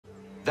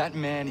That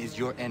man is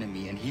your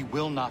enemy, and he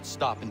will not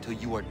stop until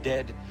you are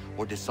dead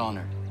or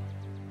dishonored.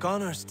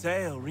 Connor's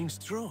tale rings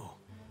true.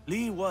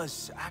 Lee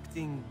was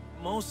acting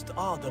most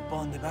odd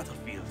upon the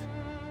battlefield.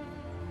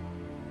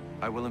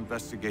 I will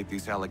investigate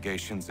these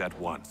allegations at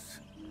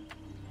once.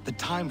 The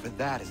time for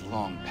that is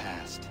long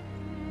past.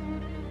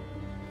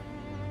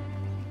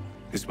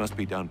 This must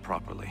be done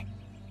properly,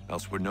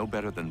 else we're no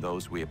better than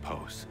those we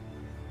oppose.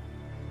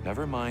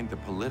 Never mind the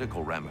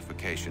political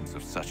ramifications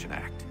of such an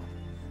act.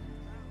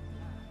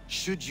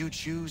 Should you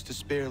choose to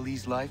spare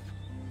Lee's life,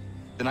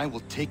 then I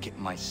will take it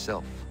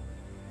myself.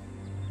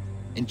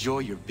 Enjoy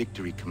your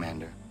victory,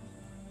 Commander.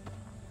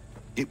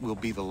 It will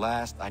be the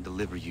last I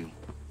deliver you.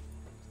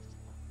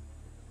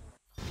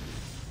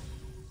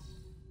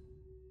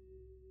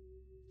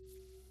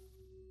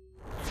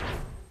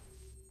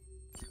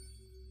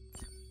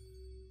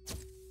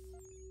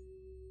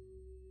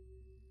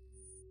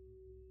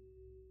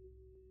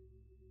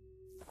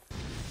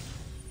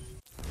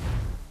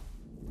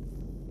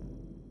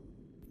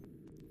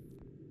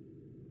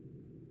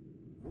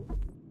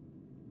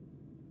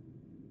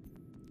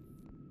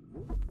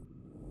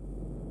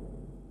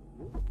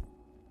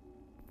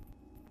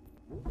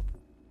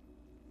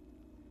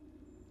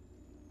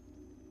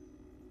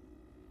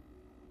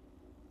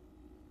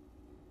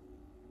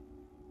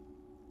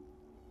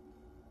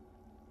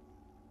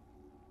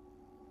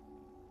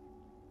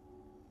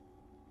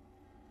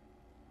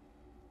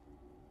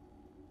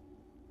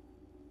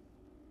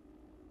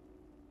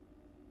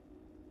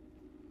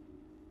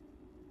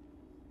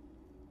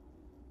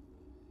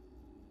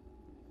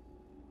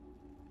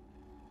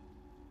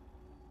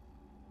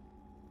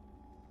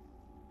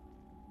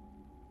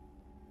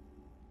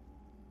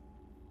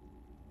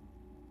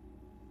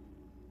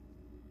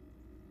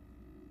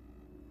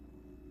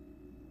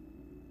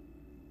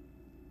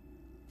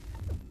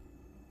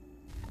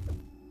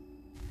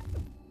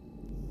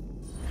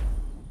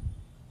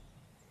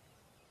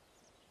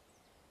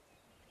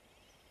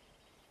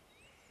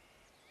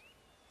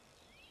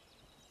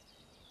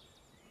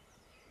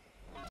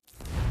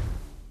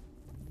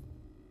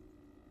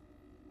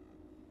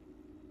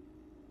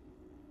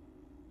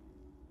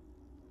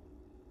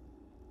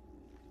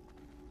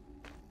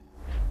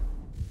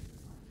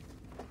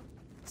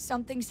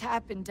 Something's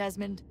happened,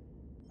 Desmond.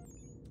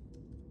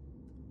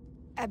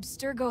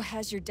 Abstergo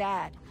has your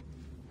dad.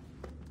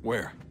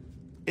 Where?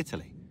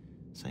 Italy.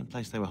 Same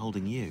place they were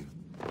holding you.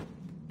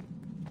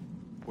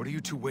 What are you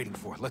two waiting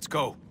for? Let's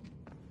go!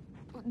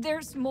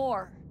 There's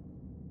more.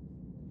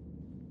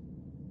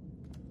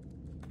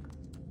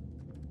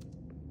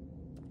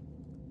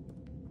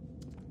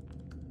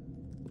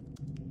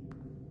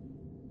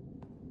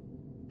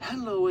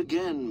 Hello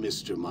again,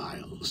 Mr.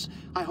 Miles.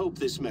 I hope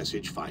this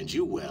message finds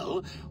you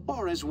well,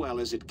 or as well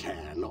as it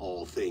can,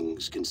 all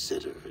things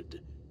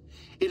considered.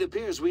 It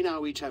appears we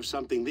now each have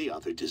something the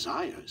other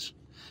desires.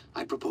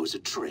 I propose a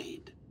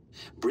trade.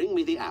 Bring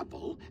me the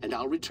apple, and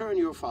I'll return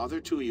your father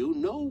to you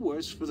no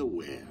worse for the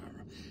wear.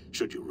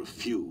 Should you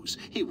refuse,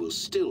 he will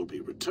still be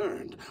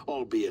returned,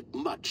 albeit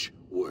much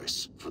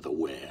worse for the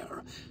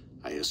wear.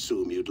 I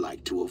assume you'd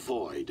like to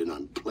avoid an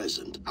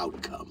unpleasant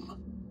outcome.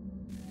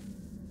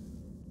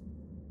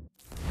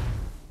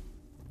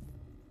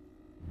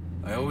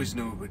 I always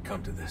knew it would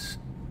come to this.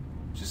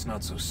 Just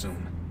not so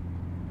soon.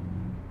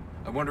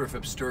 I wonder if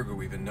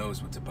Abstergo even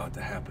knows what's about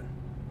to happen.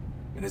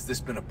 And has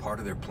this been a part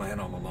of their plan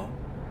all along?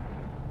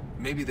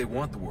 Maybe they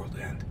want the world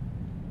to end.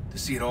 To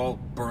see it all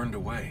burned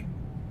away.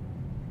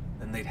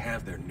 Then they'd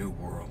have their new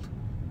world,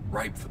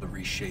 ripe for the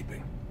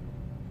reshaping.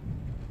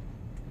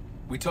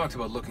 We talked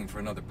about looking for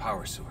another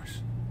power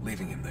source,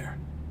 leaving him there.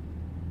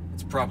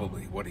 It's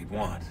probably what he'd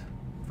want,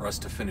 for us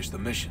to finish the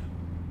mission.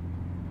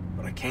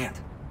 But I can't.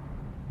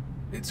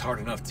 It's hard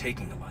enough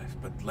taking a life,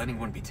 but letting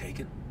one be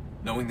taken?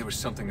 Knowing there was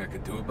something I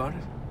could do about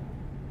it?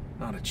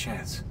 Not a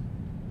chance.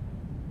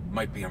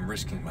 Might be I'm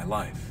risking my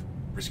life,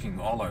 risking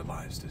all our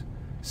lives to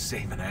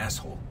save an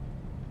asshole.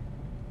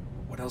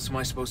 What else am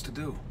I supposed to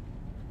do?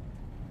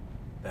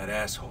 That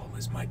asshole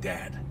is my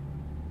dad.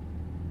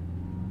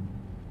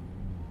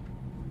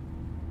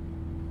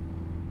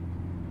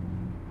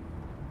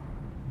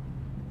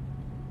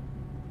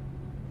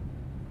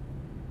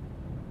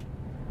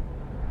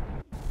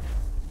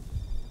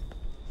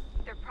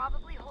 They're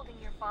probably holding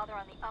your father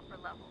on the upper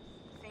levels.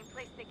 Same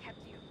place they kept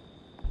you.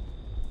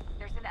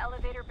 There's an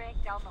elevator bank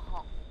down the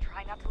hall.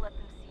 Try not to let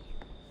them see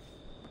you.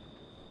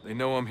 They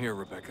know I'm here,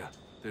 Rebecca.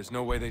 There's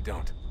no way they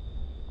don't.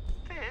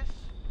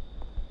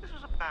 This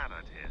was a bad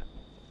idea.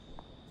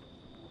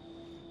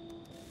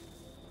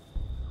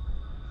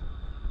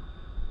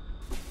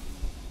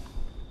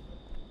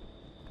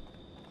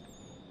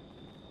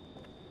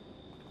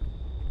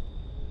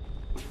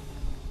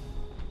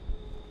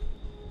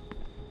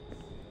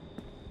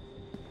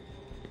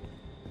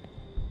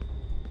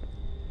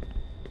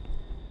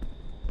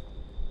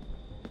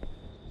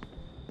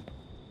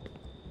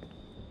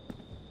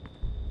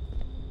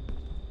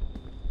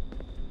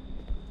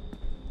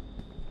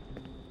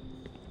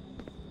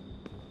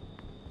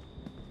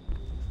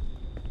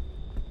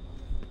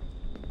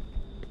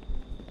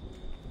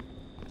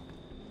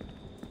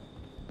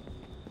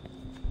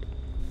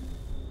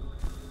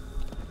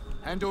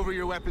 Hand over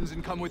your weapons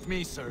and come with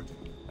me, sir.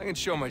 I can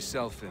show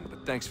myself in,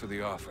 but thanks for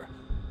the offer.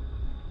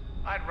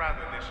 I'd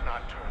rather this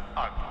not turn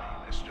ugly,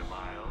 Mr.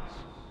 Miles.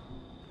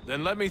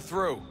 Then let me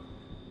through.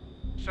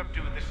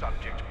 Subdue the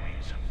subject,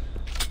 please.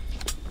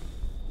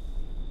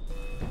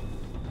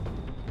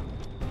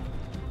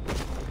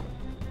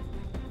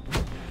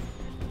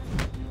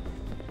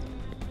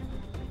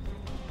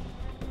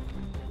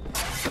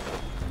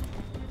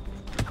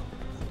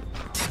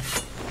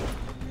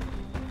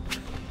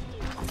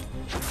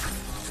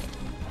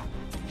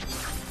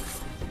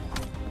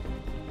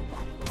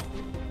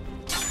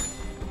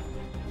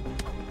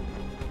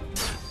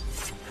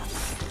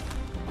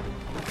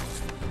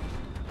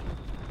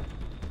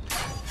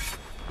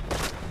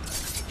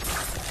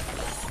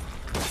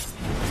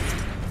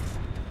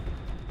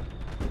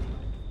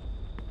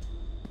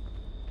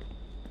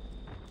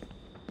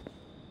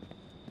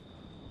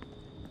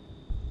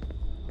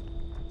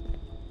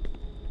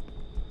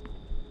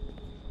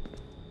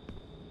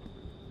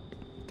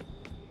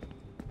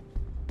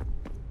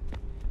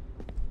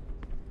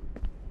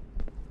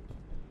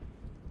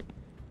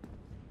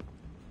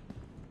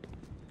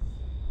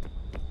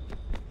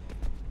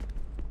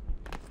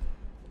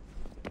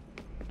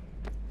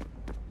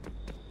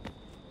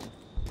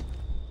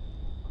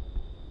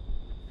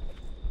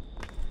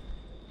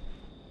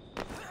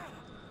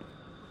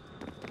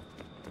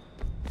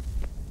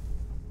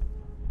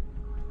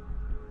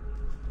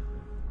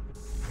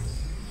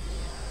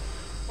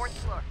 Fourth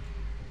floor.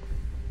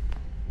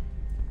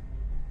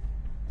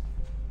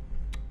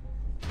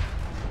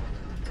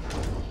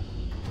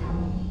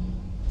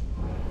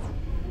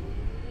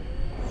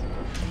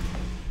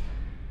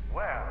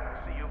 Well,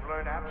 I see you've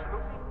learned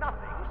absolutely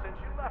nothing since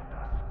you left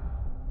us.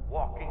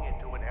 Walking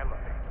into an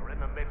elevator in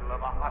the middle of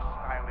a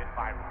hostile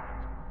environment.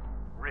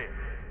 Really?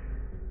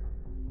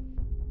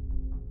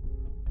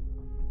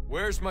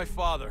 Where's my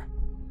father?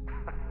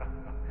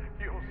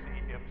 You'll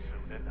see him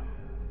soon enough.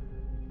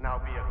 Now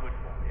be a good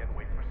boy and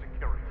wait for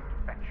security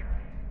to fetch you.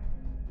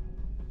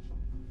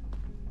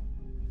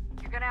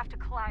 You're gonna have to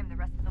climb the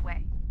rest of the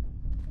way.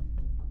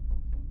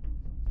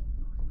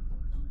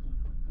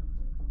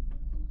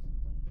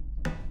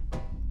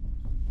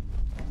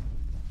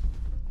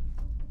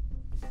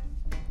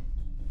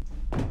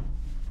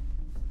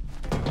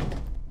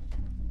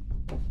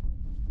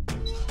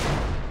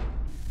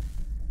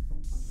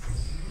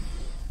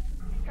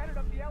 He's headed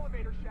up the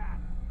elevator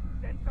shaft.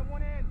 Send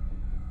someone in.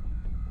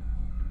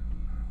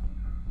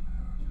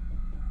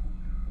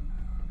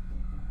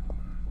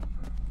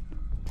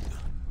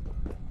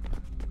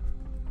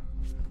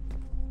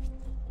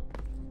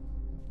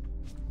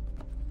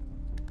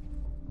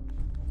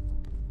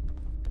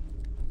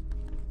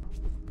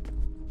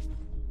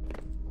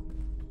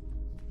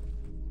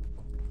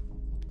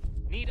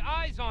 Need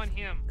eyes on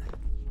him.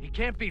 He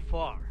can't be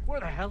far. Where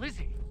the hell is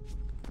he?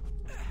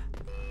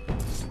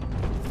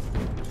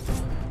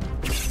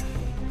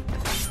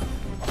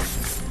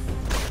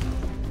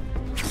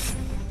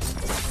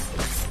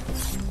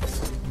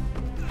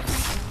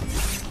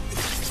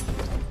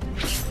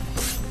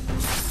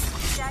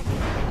 Dad,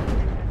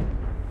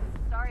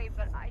 sorry,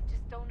 but I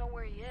just don't know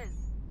where he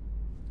is.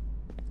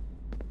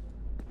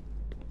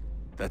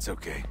 That's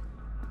okay.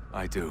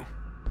 I do.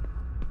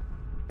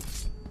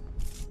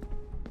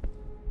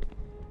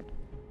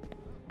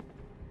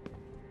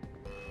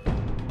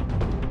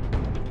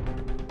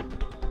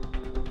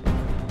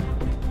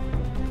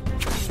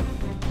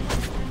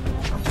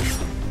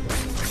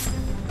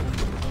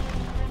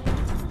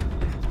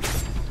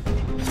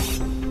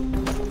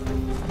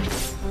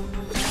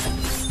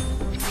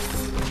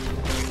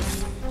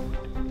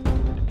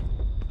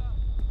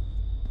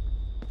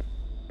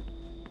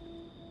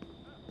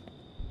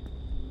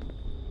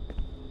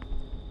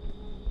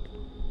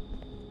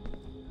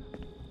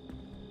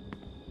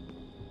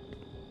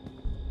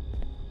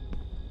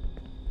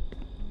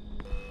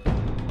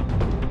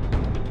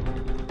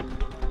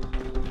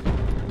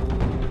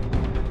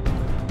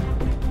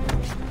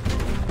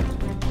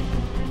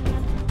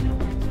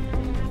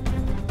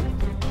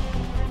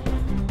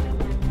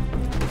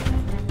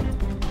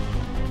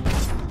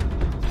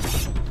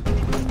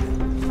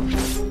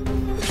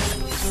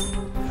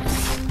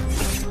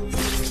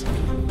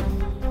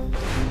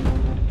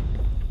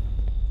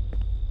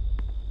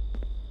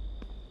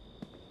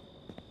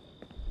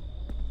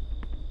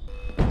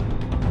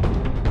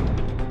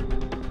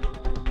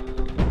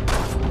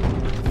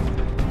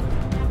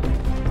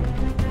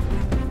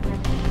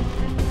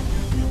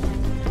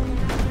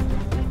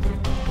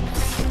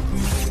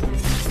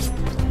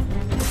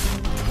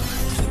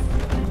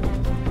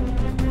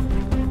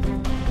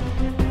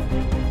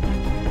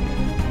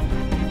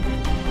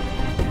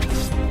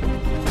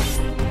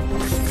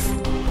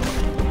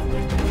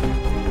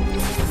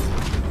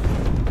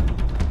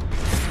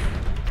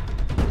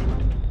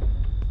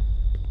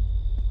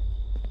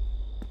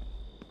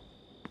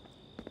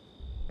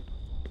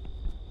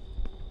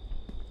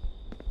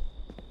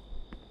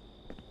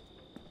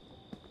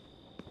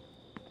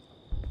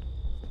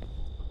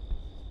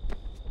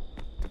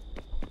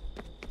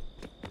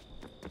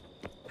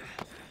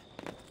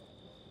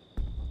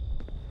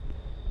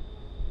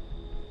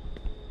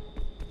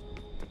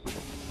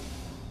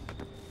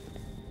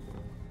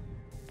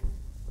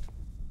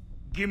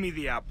 Give me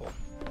the apple.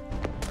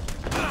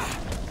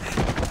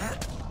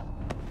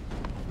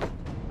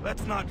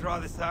 Let's not draw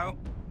this out.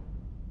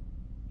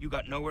 You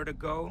got nowhere to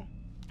go,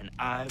 and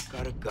I've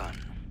got a gun.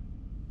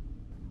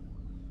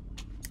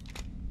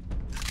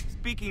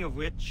 Speaking of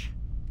which,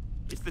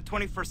 it's the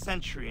 21st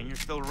century and you're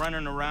still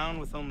running around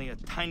with only a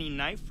tiny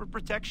knife for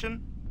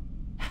protection?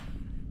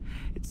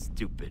 It's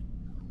stupid.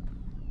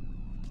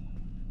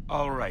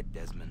 All right,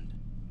 Desmond.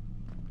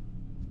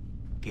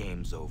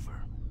 Game's over.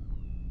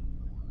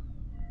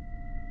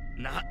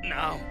 Not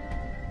now.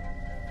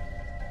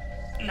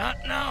 Not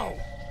now.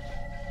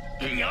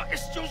 Я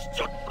еще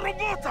ждет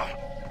работа.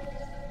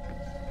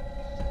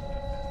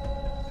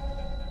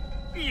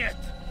 Нет.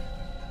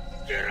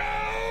 Get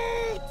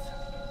out!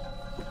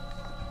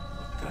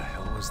 What the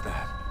hell was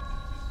that?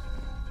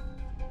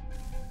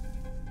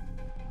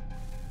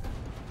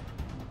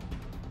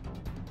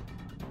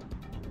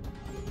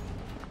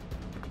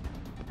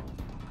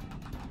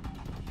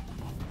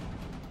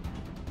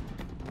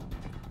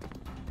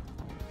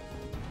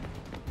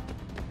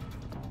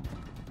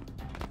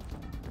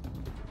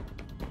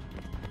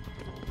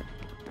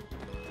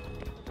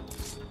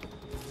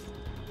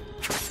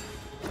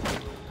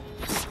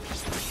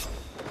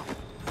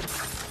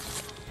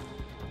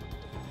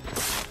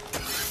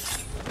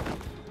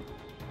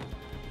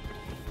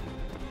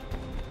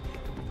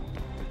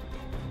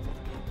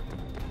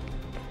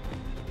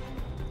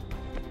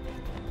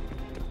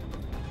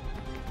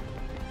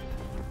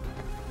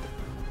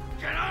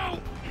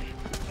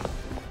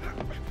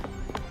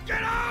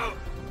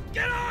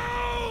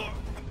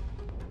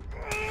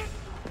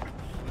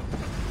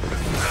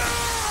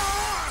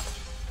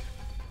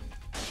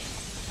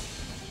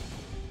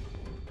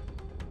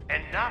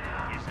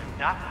 Enough is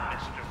enough,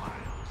 Mr.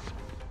 Miles.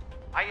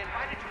 I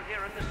invited you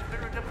here in the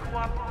spirit of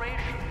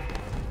cooperation,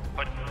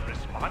 but you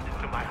responded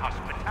to my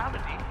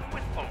hospitality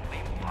with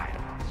only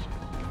violence.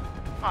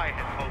 I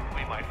had hoped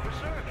we might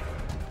preserve you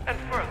and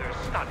further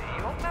study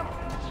your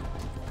memories,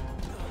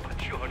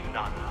 but you're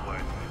not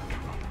worth the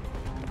trouble.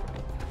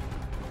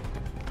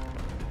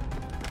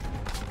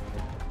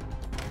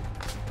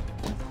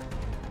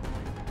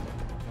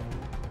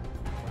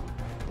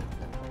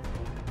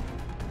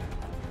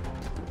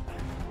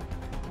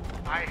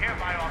 I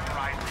hereby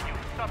authorize the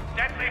use of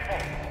deadly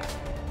force.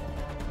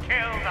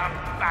 Kill the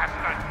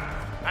bastard,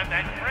 and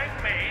then bring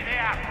me the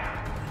apple.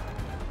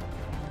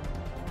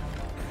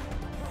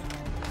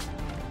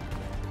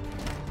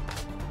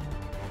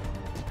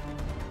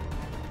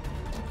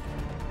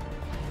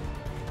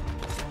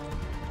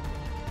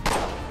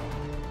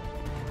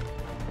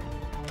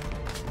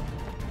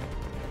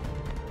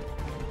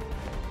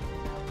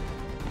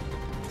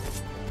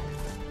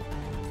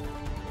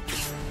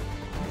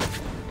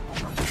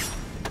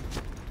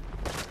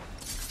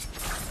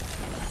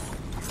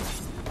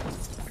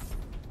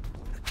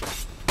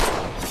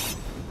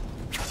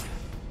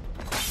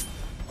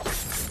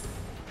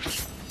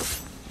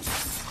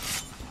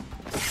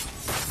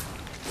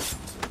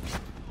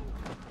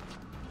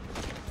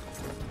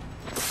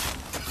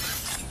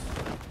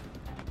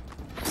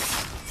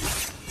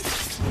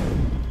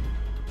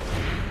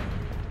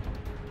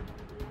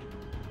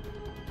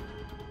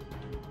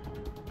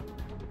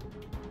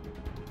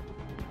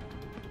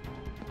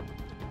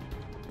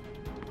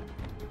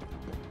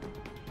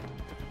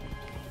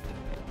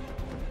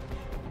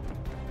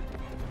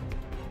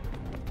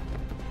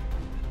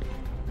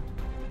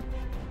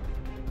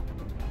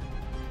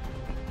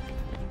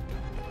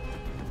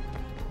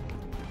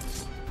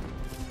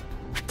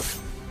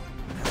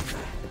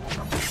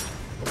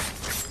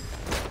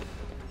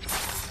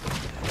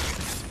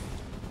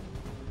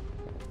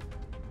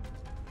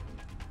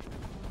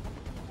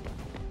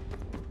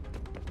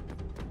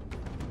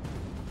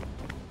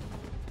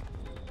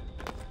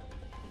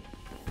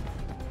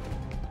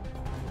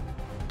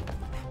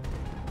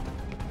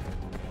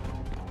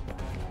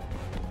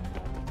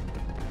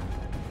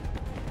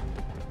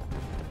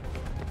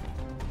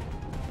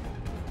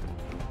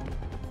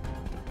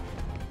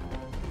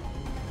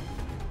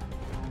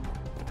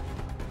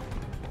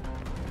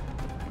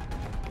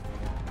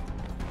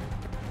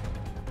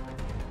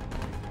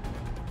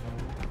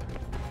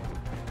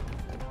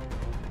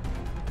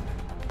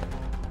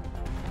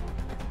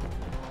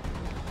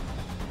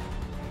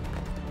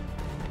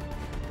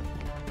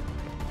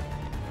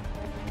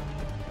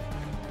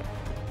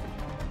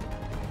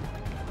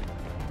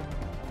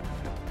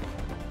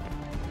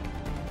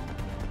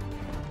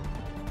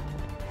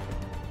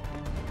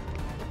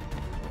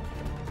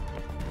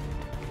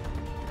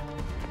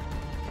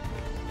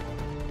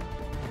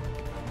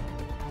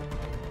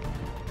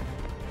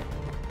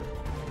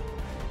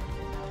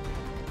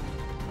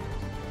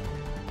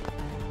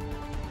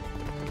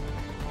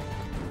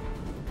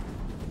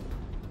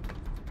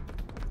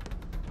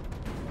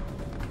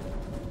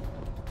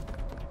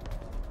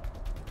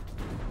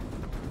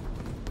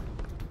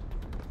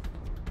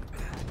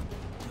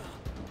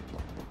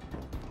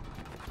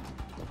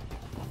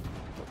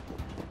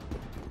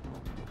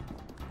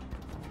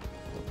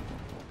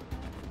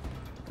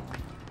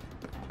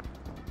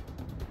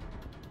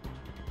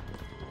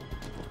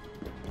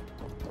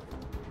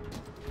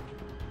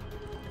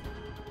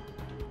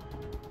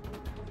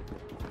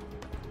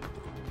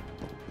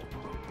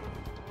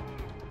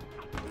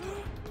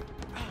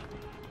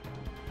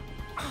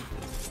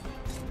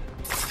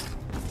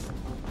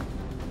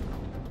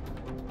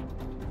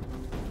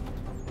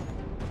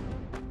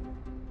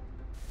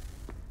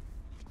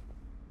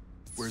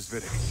 Where's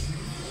Vidic?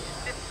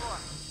 Fifth floor.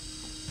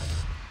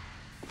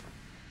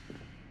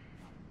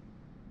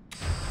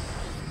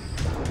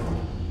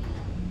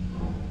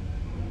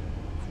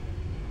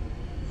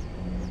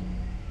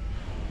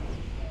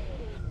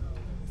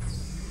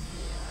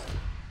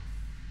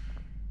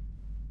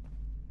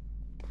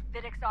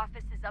 Vidic's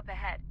office is up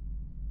ahead.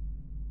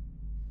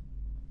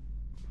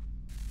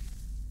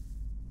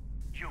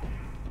 You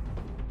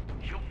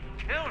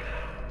killed him.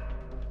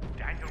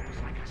 Daniel was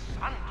like a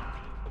son to me.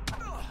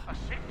 A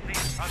sickly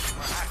son,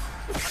 perhaps,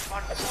 but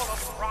one full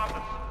of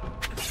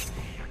promise.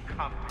 He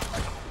accomplished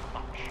so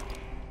much,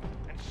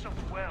 and so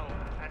well,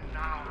 and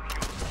now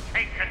you've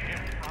taken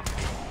him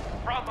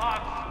from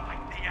us,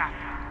 like the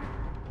apple,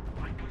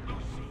 like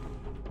Lucy.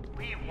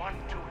 We want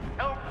to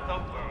help the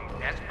world,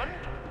 Desmond,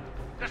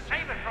 to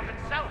save it from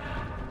itself.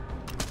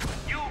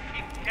 You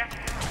keep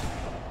getting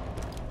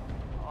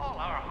all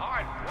our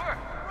hard work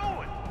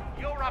ruined.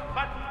 You're a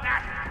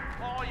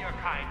fanatic, all your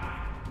kind,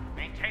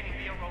 maintaining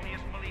the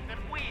erroneous belief that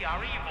we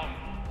are evil,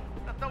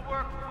 that the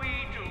work we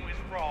do is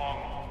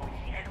wrong.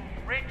 We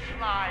enrich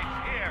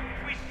lives here.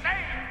 We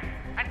save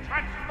and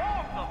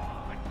transform them.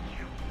 But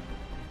you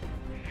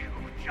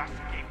just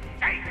keep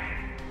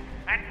taking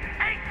and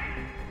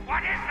taking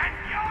what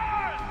isn't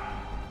yours!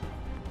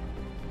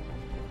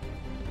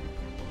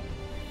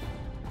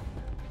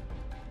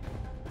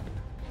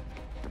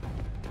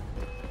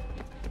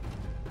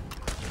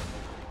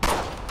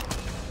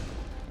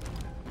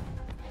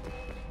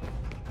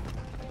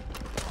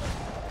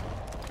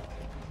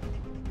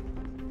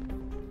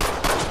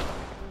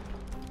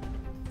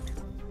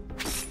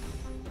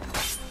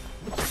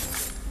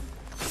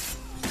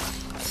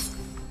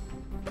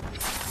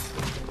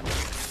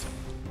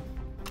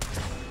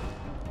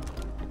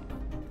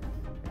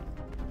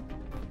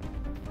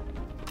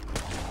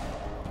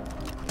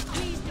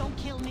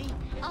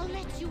 I'll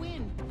let you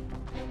in.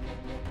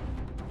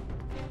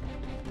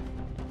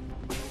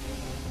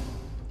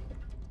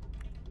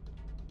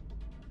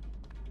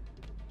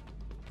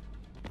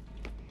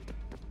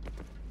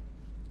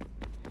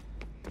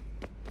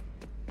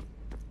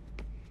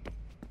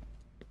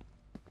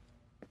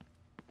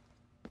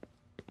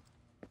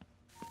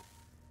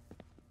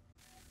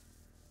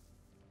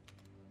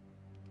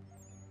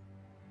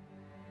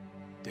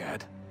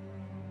 Dad?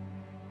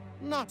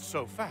 Not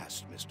so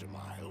fast, Mr.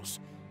 Miles.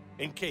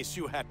 In case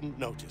you hadn't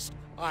noticed,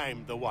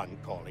 I'm the one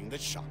calling the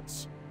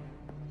shots.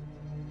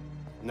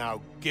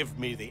 Now give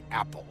me the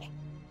apple.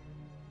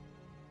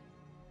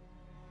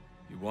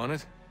 You want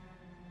it?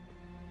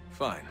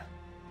 Fine.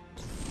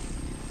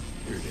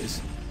 Here it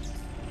is.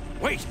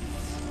 Wait!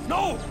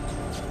 No!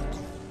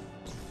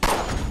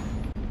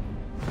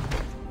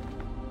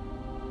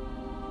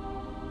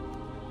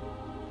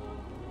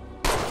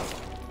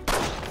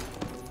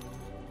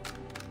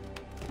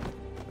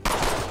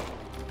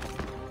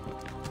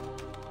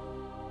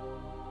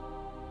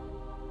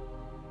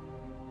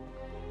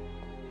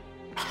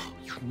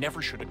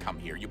 Never should have come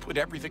here. You put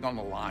everything on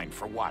the line.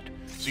 For what?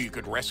 So you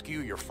could rescue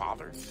your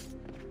father?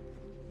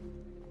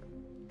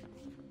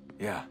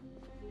 Yeah.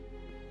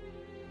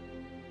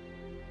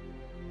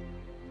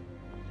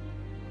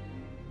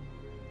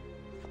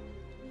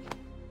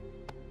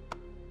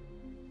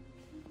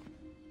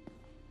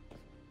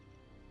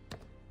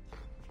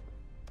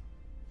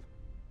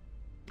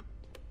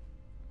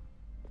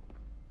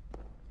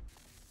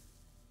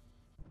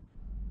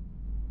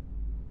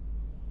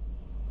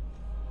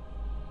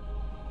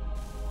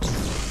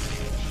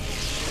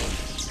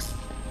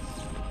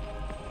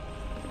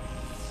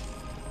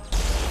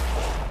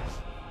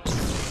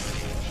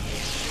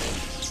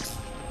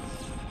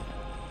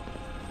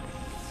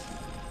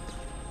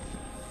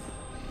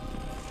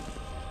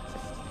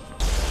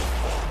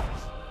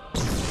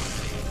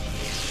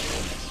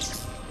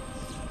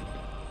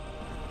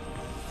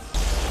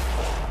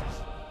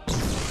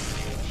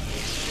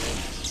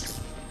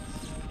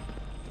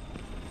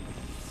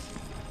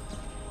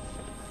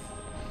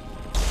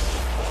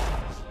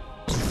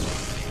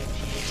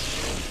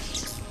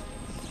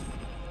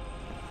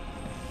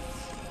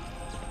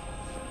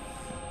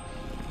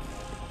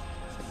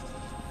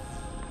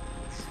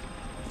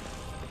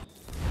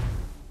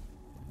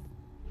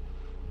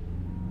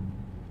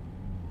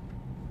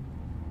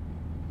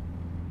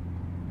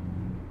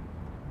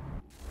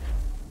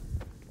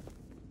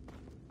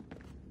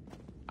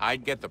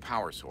 I'd get the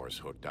power source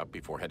hooked up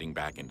before heading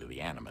back into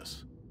the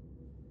Animus.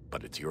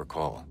 But it's your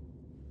call.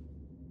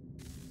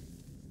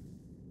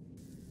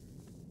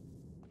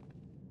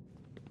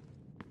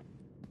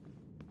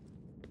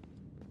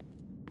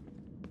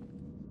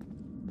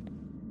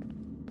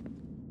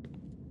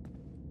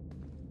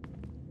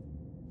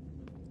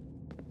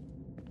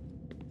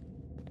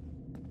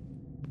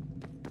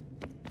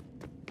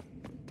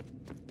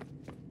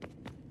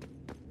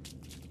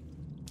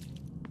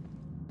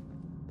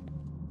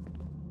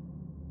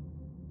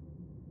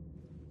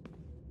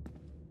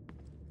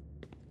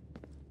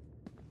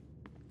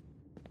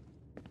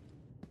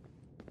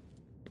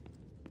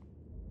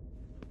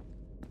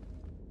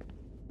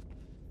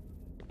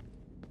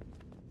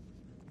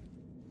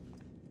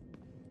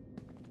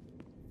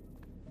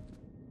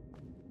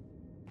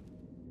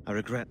 I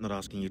regret not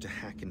asking you to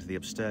hack into the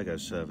Abstergo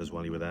servers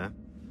while you were there.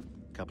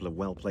 A couple of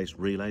well-placed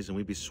relays and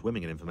we'd be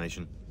swimming in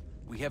information.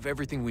 We have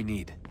everything we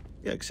need.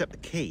 Yeah, except the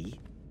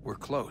key. We're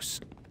close.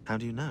 How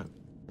do you know?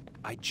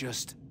 I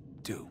just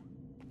do.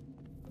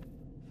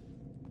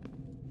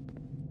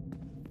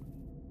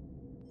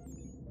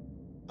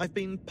 I've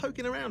been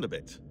poking around a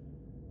bit.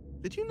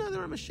 Did you know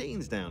there are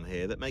machines down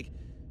here that make,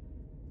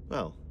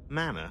 well,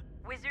 mana?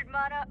 Wizard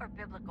mana or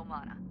biblical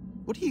mana?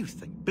 What do you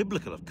think?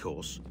 Biblical, of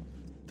course.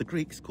 The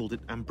Greeks called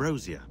it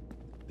ambrosia.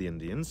 The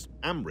Indians,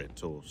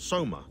 amrit or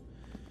soma.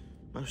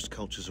 Most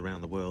cultures around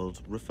the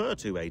world refer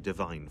to a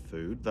divine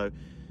food, though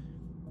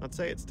I'd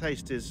say its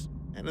taste is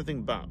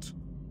anything but.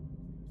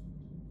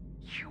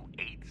 You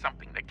ate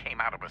something that came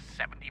out of a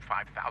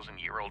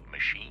 75,000-year-old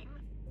machine?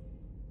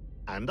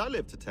 And I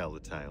live to tell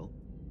the tale.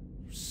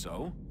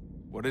 So?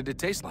 What did it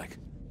taste like?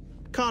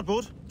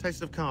 Cardboard.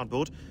 Tasted of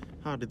cardboard.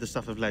 Hardly the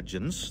stuff of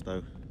legends,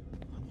 though.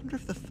 I wonder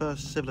if the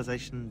first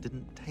civilization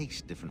didn't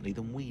taste differently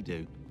than we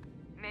do.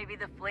 Maybe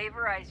the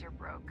flavorizer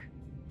broke.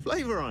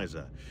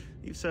 Flavorizer?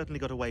 You've certainly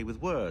got away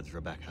with words,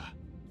 Rebecca.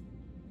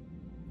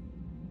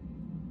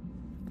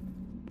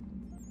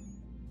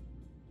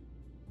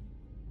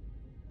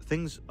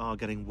 Things are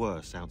getting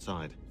worse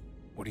outside.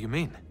 What do you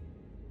mean?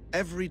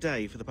 Every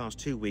day for the past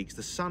 2 weeks,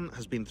 the sun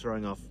has been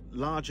throwing off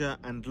larger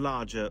and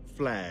larger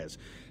flares.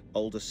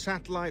 Older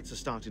satellites are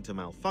starting to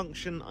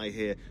malfunction. I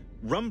hear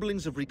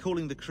rumblings of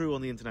recalling the crew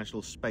on the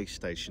International Space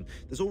Station.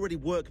 There's already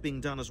work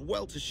being done as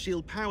well to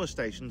shield power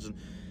stations and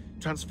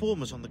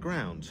transformers on the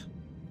ground.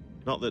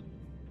 Not that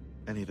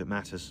any of it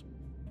matters.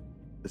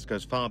 This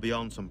goes far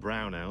beyond some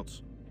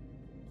brownouts.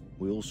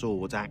 We all saw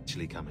what's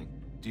actually coming.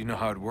 Do you know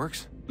how it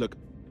works? Look,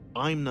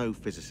 I'm no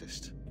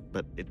physicist,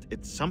 but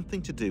it's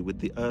something to do with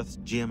the Earth's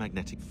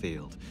geomagnetic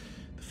field.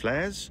 The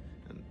flares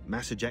and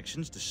mass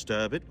ejections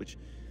disturb it, which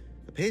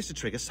appears to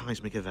trigger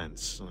seismic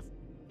events. I've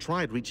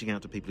tried reaching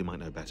out to people who might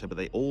know better, but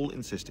they all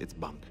insist it's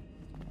bunk.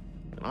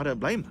 And I don't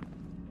blame them.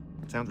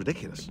 It sounds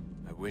ridiculous.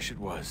 I wish it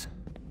was.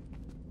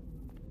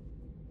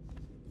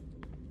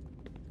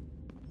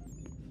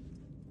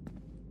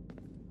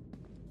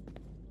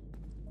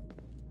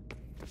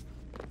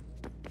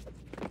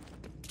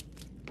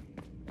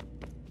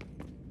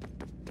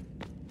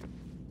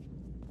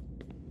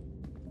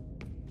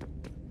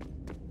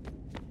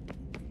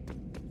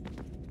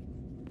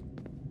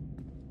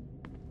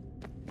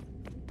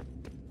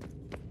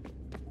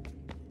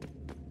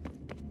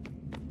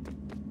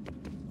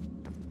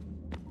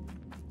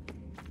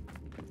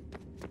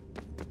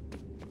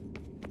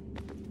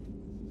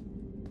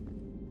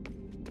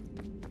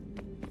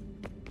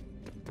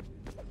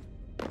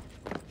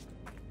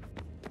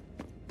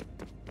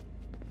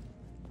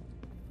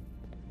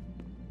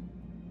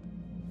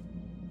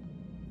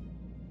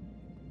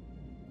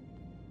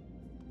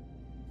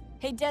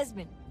 Hey,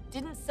 Desmond,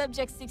 didn't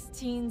Subject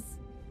 16's...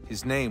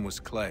 His name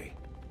was Clay.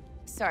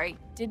 Sorry,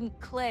 didn't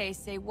Clay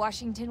say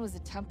Washington was a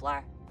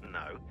Templar?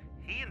 No,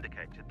 he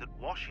indicated that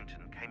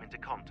Washington came into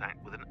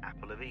contact with an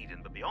Apple of Eden,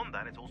 but beyond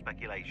that, it's all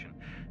speculation.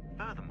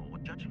 Furthermore,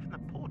 judging from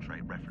the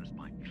portrait referenced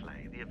by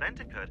Clay, the event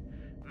occurred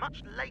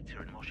much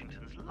later in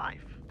Washington's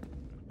life.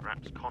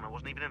 Perhaps Connor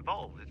wasn't even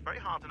involved. It's very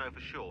hard to know for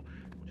sure.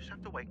 We'll just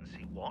have to wait and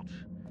see what,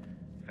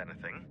 if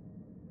anything,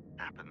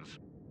 happens.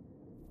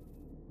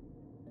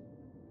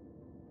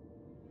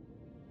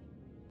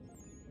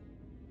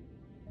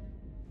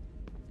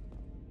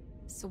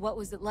 So what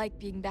was it like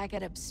being back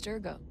at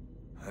Abstergo?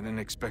 I didn't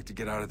expect to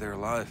get out of there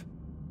alive.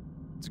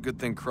 It's a good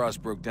thing Cross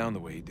broke down the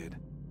way he did.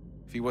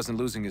 If he wasn't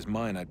losing his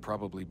mind, I'd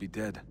probably be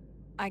dead.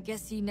 I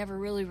guess he never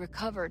really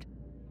recovered.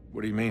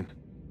 What do you mean?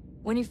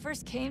 When he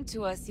first came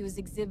to us, he was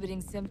exhibiting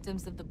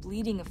symptoms of the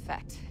bleeding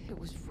effect. It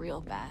was real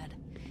bad.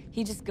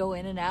 He'd just go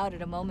in and out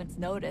at a moment's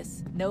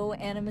notice. No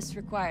animus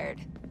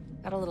required.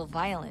 Got a little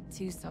violent,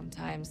 too,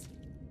 sometimes.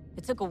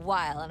 It took a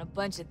while and a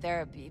bunch of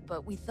therapy,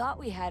 but we thought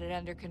we had it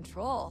under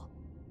control.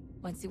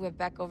 Once he went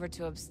back over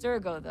to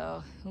Abstergo,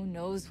 though, who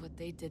knows what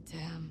they did to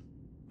him.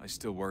 I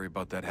still worry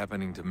about that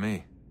happening to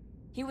me.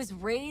 He was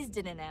raised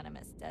in an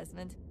animus,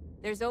 Desmond.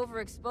 There's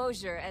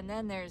overexposure, and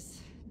then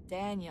there's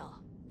Daniel.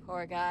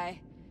 Poor guy.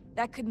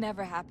 That could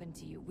never happen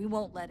to you. We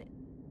won't let it.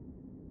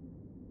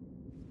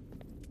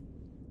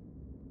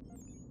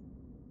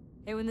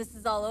 Hey, when this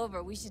is all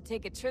over, we should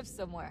take a trip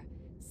somewhere.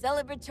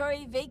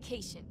 Celebratory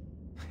vacation.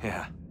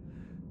 Yeah,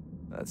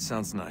 that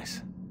sounds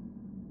nice.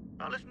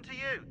 Now listen to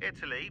you,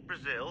 Italy,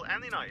 Brazil,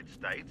 and the United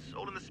States,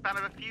 all in the span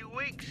of a few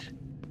weeks.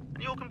 And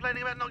you're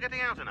complaining about not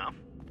getting out enough?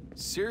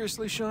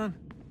 Seriously, Sean?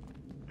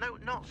 No,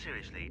 not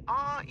seriously.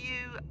 Are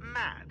you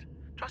mad?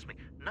 Trust me,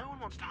 no one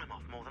wants time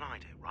off more than I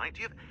do, right?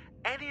 Do you have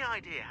any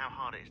idea how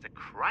hard it is to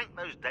crank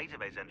those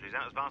database entries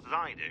out as fast as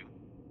I do?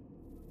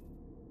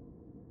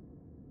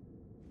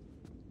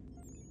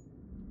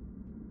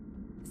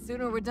 The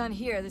sooner we're done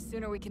here, the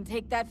sooner we can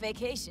take that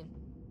vacation.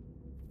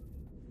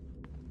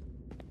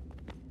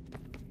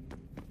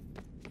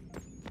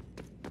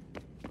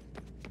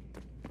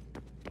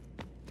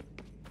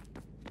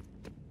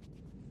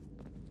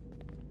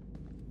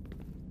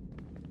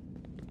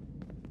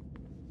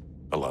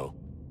 Hello?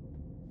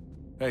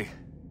 Hey,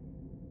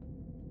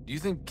 do you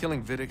think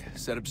killing Vidic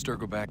set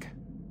Abstergo back?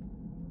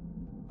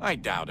 I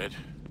doubt it.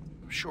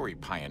 Sure, he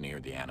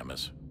pioneered the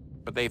Animus,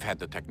 but they've had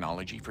the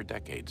technology for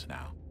decades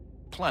now.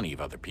 Plenty of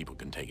other people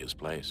can take his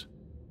place.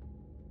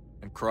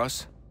 And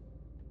Cross?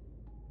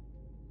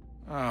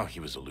 Oh, he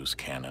was a loose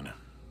cannon.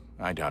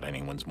 I doubt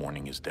anyone's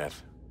mourning his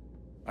death.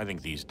 I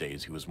think these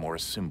days he was more a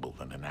symbol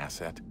than an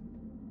asset.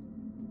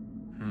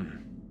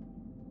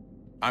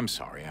 I'm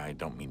sorry, I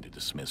don't mean to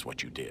dismiss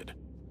what you did.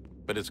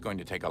 But it's going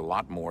to take a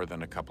lot more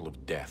than a couple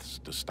of deaths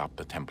to stop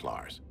the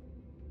Templars.